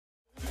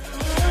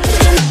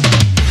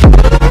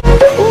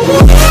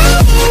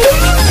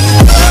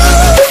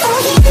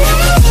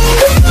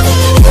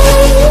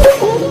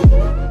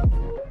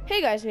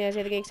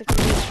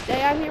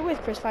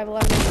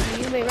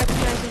Chris511. You may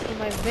recognize him from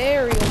my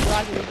very old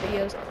Rocket League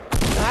videos.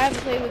 Now, I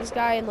haven't played with this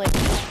guy in like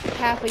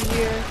half a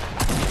year,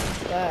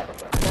 but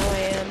now I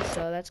am,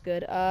 so that's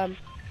good.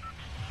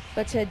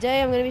 But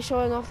today I'm going to be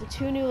showing off the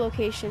 2 new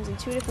locations in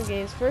 2 different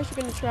games. First,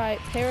 we're going to try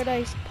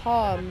Paradise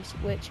Palms,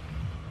 which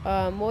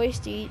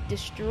Moisty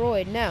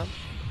destroyed. Now,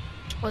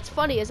 what's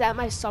funny is at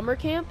my summer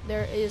camp,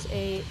 there is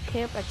a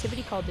camp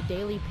activity called the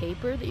Daily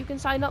Paper that you can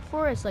sign up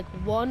for. It's like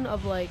one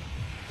of like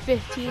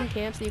 15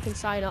 camps that you can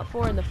sign up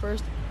for in the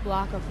first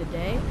block of the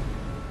day.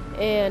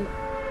 And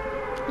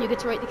you get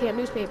to write the camp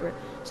newspaper.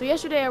 So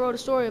yesterday I wrote a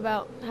story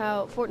about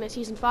how Fortnite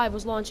Season 5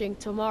 was launching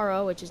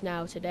tomorrow, which is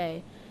now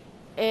today.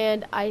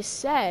 And I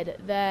said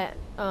that,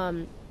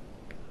 in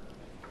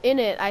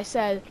it, I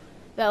said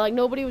that like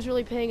nobody was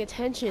really paying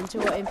attention to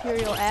what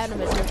Imperial Adam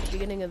had said at the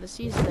beginning of the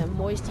season, that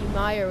Moisty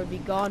Meyer would be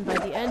gone by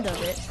the end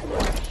of it.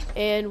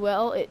 And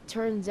well, it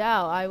turns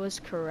out I was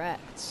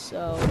correct.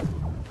 So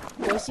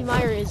Moisty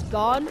Meyer is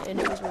gone, and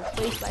it was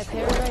replaced by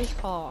Paradise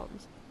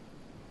Palms.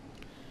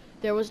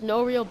 There was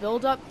no real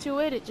build-up to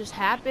it. It just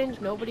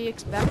happened. Nobody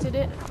expected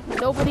it.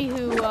 Nobody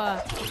who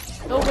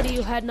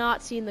had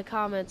not seen the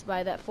comments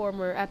by that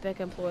former Epic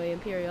employee,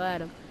 Imperial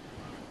Adam,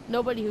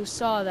 nobody who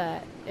saw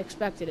that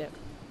expected it.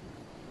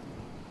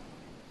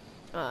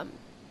 But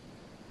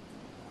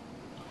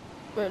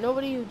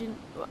nobody who didn't.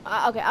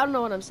 Okay, I don't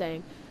know what I'm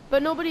saying.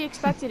 But nobody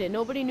expected it.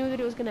 Nobody knew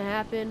that it was gonna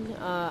happen.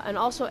 And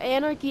also,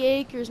 Anarchy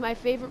Acres, my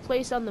favorite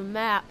place on the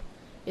map,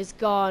 is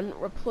gone,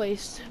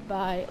 replaced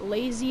by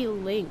Lazy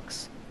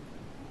Links.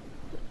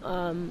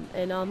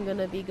 And I'm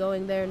gonna be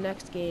going there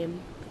next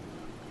game.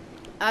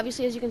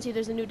 Obviously, as you can see,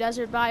 there's a new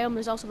desert biome.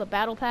 There's also the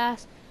battle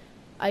pass.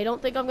 I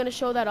don't think I'm gonna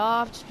show that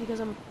off just because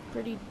I'm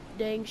pretty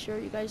dang sure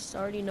you guys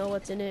already know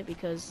what's in it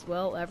because,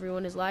 well,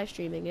 everyone is live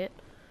streaming it.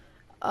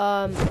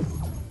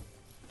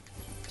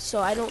 So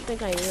I don't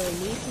think I really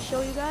need to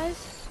show you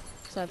guys,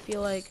 because I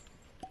feel like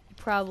you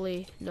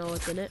probably know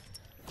what's in it.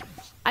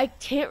 I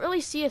can't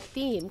really see a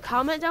theme.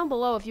 Comment down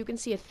below if you can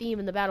see a theme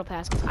in the battle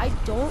pass, because I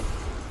don't.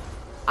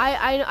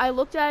 I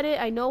looked at it,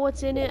 I know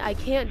what's in it. I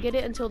can't get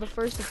it until the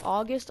 1st of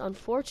August,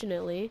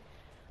 unfortunately.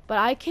 But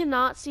I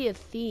cannot see a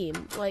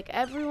theme. Like,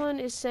 everyone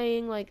is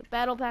saying, like,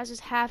 battle passes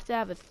have to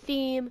have a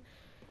theme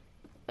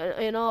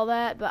and all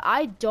that, but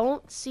I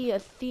don't see a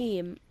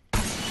theme.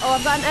 Oh,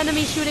 I've got an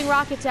enemy shooting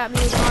rockets at me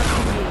with an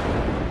RPG.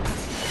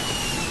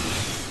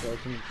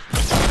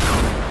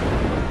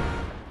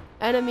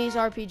 Enemies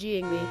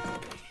RPGing me.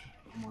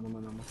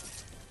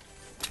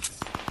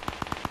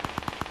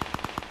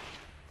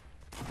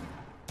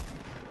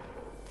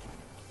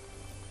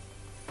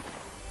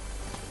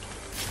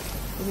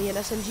 Give me an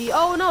SMG.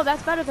 Oh no,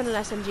 that's better than an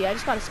SMG. I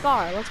just got a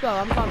scar. Let's go.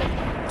 I'm coming.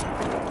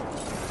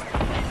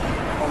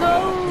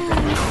 No!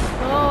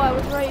 No, I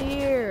was right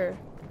here.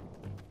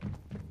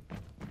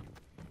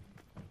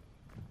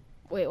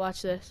 Wait,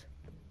 watch this.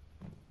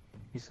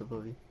 He's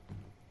above you.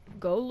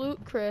 Go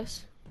loot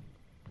Chris.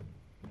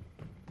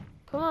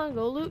 Come on,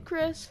 go loot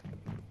Chris.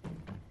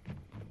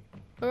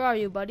 Where are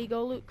you, buddy?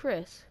 Go loot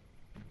Chris.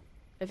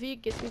 If he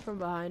gets me from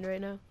behind right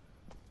now.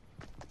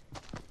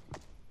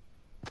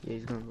 Yeah,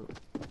 he's gonna loot.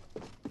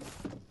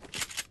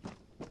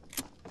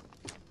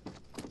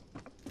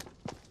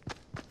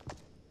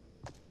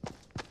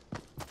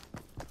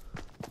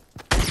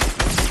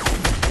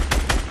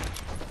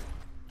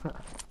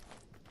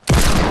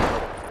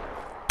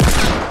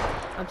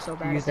 I'm so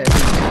bad. Use At that.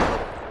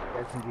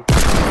 I don't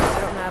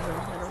have him.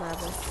 I don't have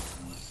him.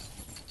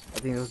 I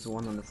think there was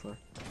one on the floor.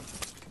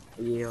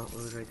 Yeah, it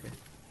was right there.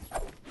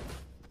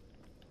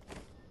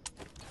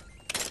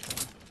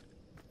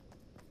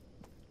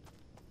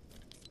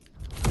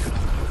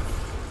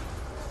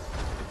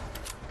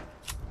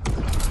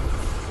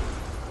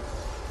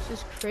 This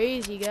is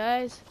crazy,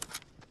 guys.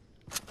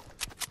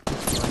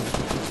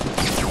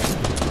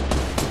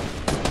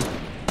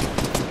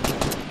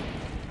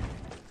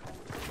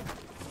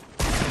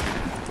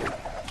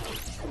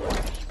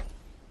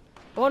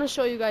 I want to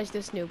show you guys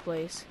this new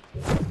place,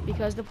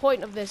 because the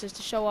point of this is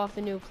to show off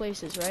the new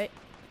places, right?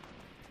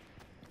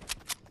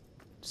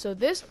 So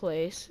this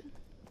place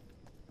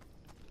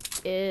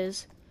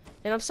is,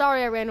 and I'm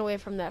sorry I ran away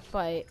from that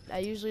fight. I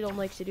usually don't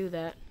like to do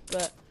that,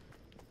 but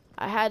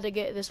I had to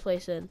get this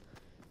place in.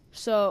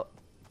 So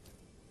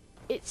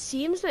it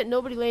seems that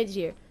nobody landed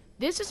here.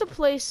 This is a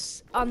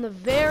place on the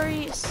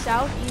very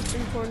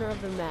southeastern corner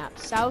of the map,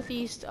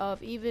 southeast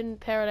of even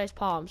Paradise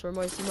Palms, where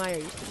Moisty Meyer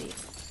used to be.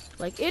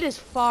 Like, it is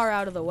far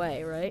out of the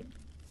way, right?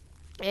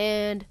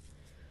 And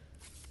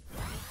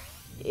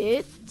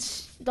it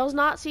does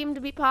not seem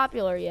to be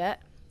popular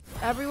yet.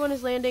 Everyone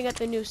is landing at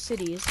the new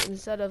cities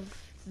instead of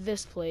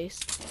this place.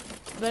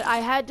 But I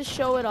had to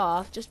show it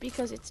off just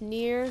because it's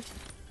near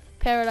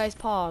Paradise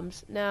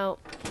Palms. Now,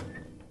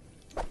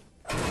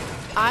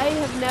 I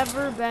have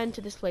never been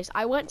to this place.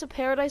 I went to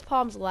Paradise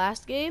Palms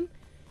last game,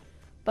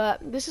 but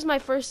this is my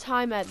first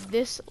time at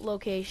this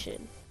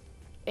location.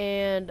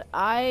 And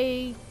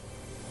I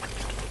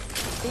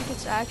think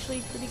it's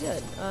actually pretty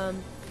good.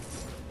 I'm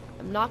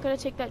not gonna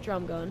take that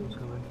drum gun.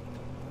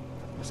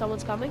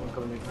 Someone's coming. I'm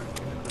coming in the car.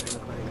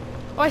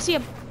 Oh, I see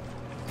him.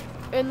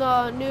 In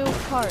the new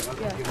cart,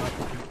 yeah.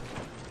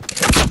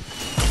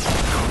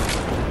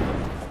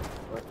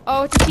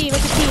 Oh, it's a team,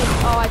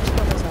 Oh, I just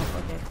killed myself,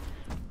 okay.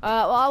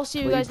 Well, I'll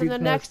see you guys in the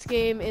next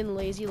game in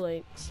Lazy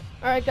Links.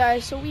 Alright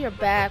guys, so we are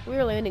back. We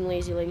are landing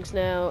Lazy Links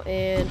now,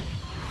 and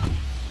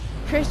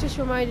Chris just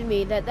reminded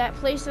me that that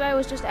place that I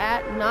was just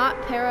at,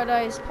 not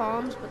Paradise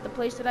Palms, but the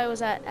place that I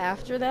was at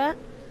after that,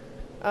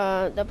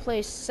 the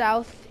place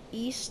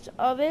southeast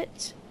of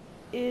it,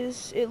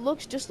 it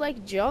looks just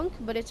like junk,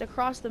 but it's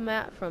across the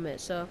map from it,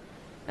 so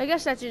I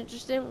guess that's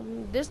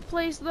interesting. This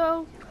place,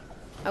 though,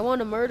 I want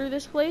to murder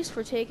this place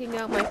for taking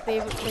out my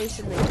favorite place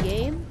in the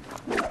game.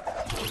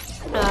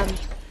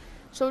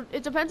 So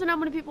it depends on how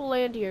many people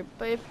land here,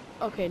 but if,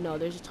 okay, no,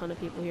 there's a ton of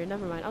people here,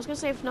 never mind. I was gonna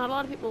say, if not a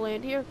lot of people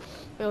land here,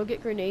 I'll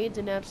get grenades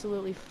and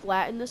absolutely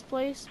flatten this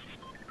place,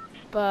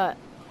 but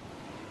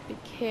it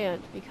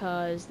can't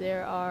because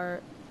there are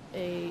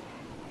a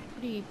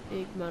pretty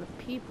big amount of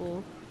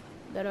people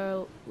that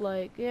are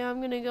like, yeah,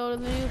 I'm gonna go to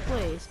the new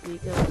place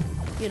because,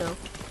 you know,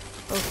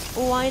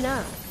 why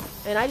not?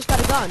 And I just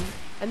got a gun,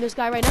 and this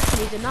guy right next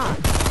to me did not.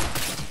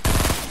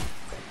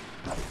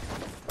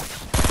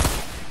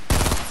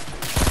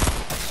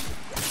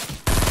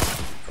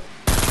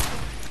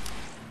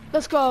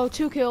 Let's go,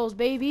 2 kills,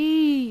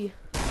 baby.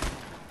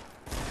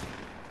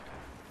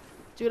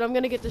 Dude, I'm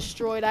gonna get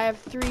destroyed. I have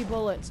 3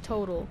 bullets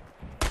total.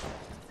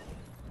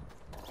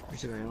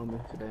 Should I help me?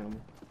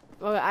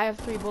 Okay, I have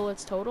 3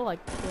 bullets total. I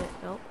can't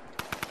help.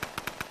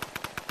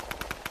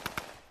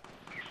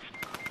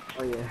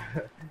 Oh yeah,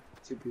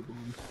 2 people.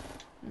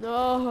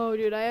 No,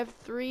 dude, I have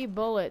 3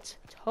 bullets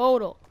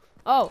total.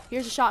 Oh,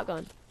 here's a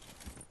shotgun.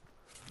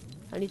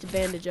 I need to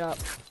bandage up.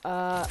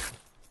 Oh,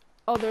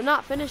 they're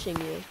not finishing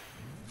you.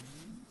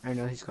 I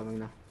know he's coming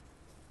now.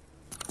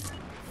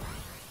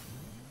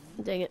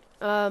 Dang it.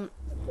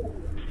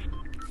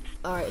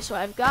 Alright, so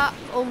I've got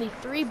only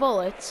 3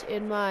 bullets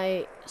in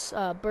my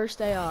burst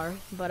AR,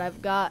 but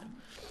I've got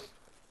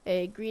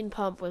a green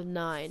pump with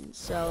 9,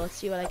 so let's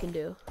see what I can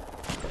do.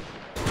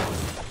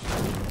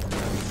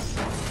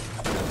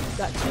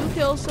 Got 2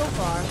 kills so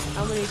far.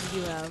 How many did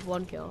you have?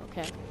 1 kill,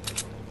 okay.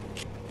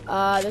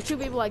 The 2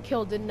 people I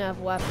killed didn't have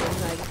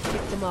weapons. I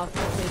picked them off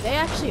quickly. They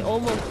actually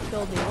almost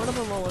killed me. One of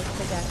them almost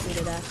pickaxed me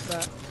to death,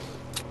 but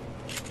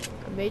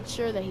I made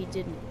sure that he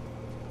didn't.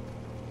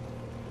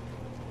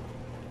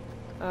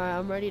 Alright,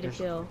 I'm ready to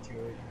kill.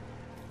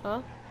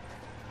 Huh?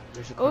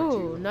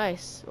 Oh,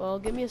 nice. Well,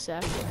 give me a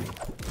sec. I'm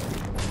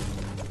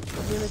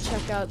gonna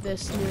check out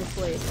this new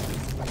place.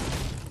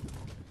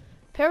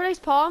 Paradise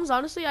Palms,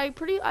 honestly, I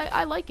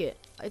like it.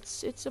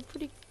 It's a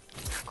pretty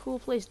cool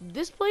place.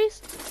 This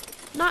place,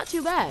 not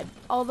too bad.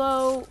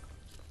 Although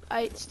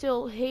I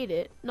still hate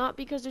it, not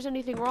because there's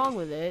anything wrong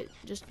with it,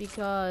 just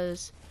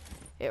because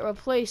it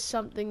replaced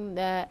something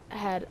that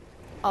had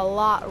a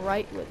lot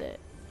right with it.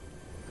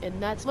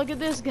 And that's, look at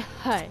this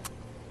guy.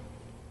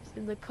 He's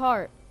in the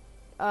cart.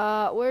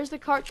 Where's the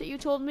cart that you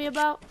told me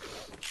about?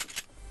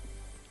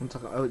 I'm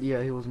talking, oh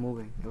yeah, he was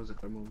moving. It was a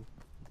car moving.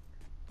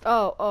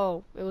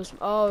 Oh, it was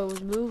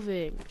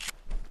moving.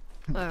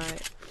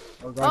 Alright.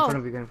 Oh, go in front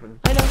of you, go in front of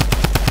you. I know.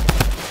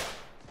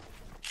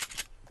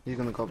 He's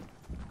gonna go.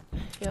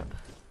 Yep.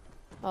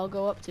 I'll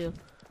go up too.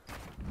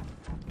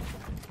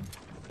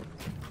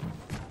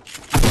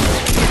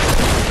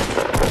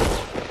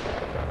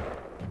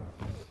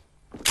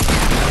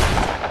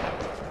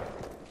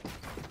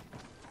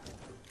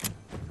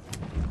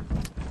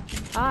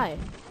 Hi.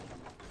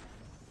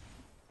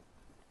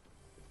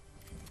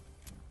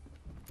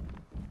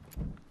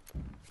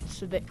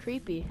 It's a bit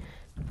creepy.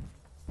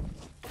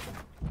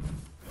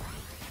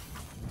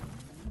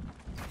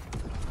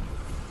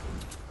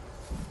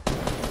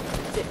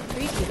 Bit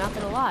creepy, not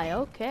gonna lie.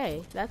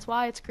 Okay, that's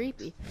why it's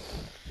creepy.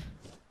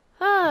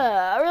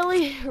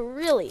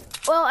 Really.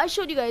 Well, I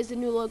showed you guys the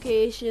new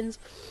locations,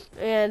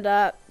 and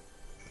I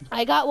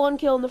got 1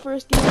 kill in the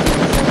first game.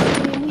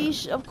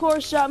 He of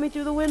course shot me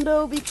through the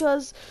window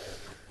because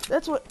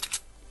that's what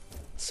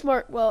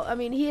smart. Well, I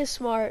mean, he is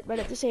smart, but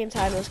at the same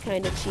time, it was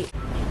kind of cheap.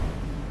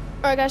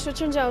 Alright guys, so it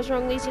turns out I was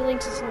wrong. Lazy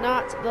Links is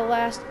not the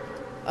last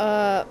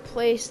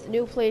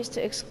new place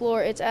to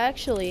explore. It's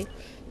actually,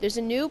 there's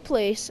a new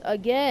place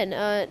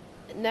again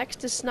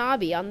next to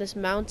Snobby on this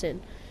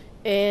mountain,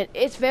 and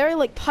it's very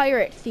like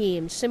pirate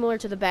themed, similar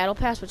to the Battle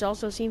Pass, which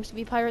also seems to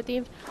be pirate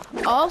themed.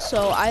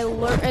 Also, I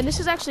learned, and this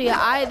is actually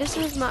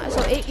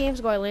so 8 games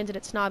ago I landed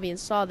at Snobby and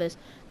saw this.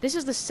 This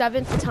is the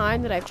 7th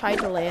time that I've tried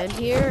to land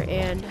here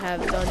and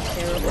have done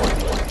terrible.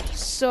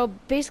 So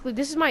basically,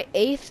 this is my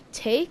 8th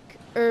take,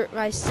 or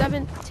my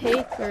 7th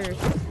take, or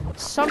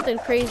something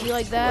crazy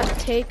like that,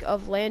 take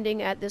of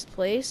landing at this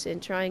place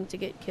and trying to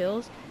get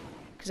kills,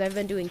 because I've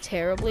been doing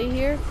terribly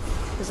here,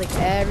 because like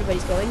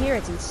everybody's going here.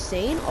 It's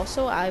insane.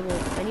 Also, I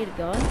need a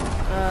gun.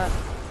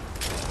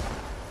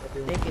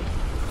 Thank you.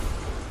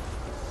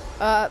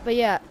 But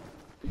yeah,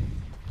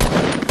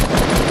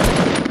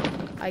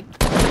 I get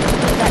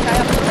that guy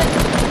up a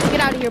little bit.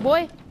 Get out of here,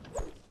 boy.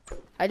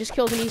 I just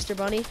killed an Easter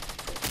bunny.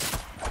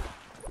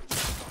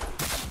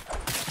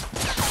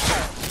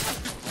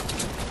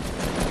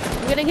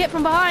 getting hit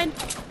from behind.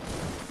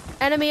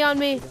 Enemy on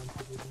me.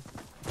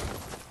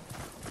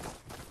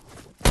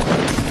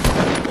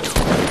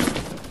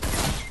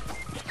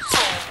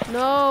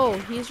 No,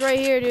 he's right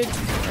here, dude.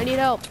 I need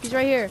help. He's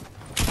right here.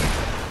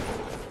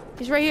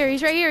 He's right here.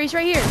 He's right here. He's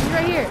right here. He's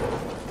right here.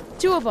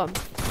 2 of them.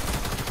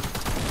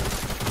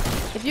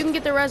 If you can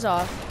get the res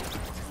off.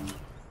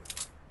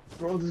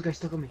 Bro, this guy's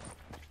stuck on me.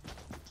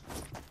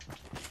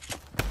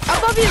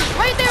 Above you!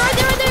 Right there! Right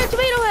there! Right there!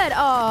 Tomato head!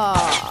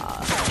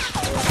 Aww.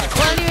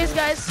 Well, anyways,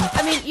 guys,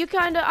 I mean, you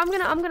kinda, I'm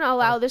gonna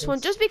allow this one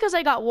just because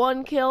I got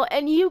 1 kill,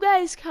 and you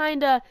guys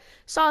kinda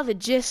saw the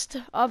gist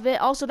of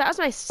it. Also, that was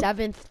my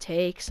 7th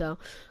take, so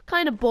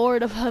kinda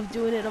bored of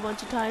doing it a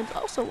bunch of times.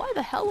 Also, why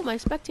the hell am I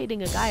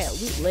spectating a guy at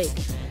Loot Lake?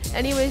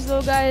 Anyways,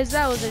 though, guys,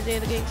 that was the day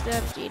of the Gang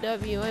Step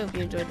GW. I hope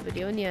you enjoyed the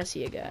video, and yeah,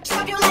 see you guys.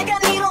 Drop you like a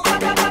needle,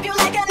 drop you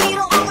like a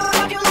needle,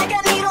 drop you like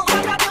a needle,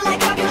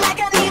 drop you like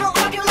a needle,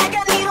 drop you like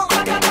a needle,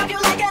 drop you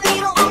like a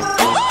needle.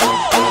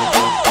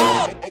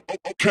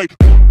 Okay.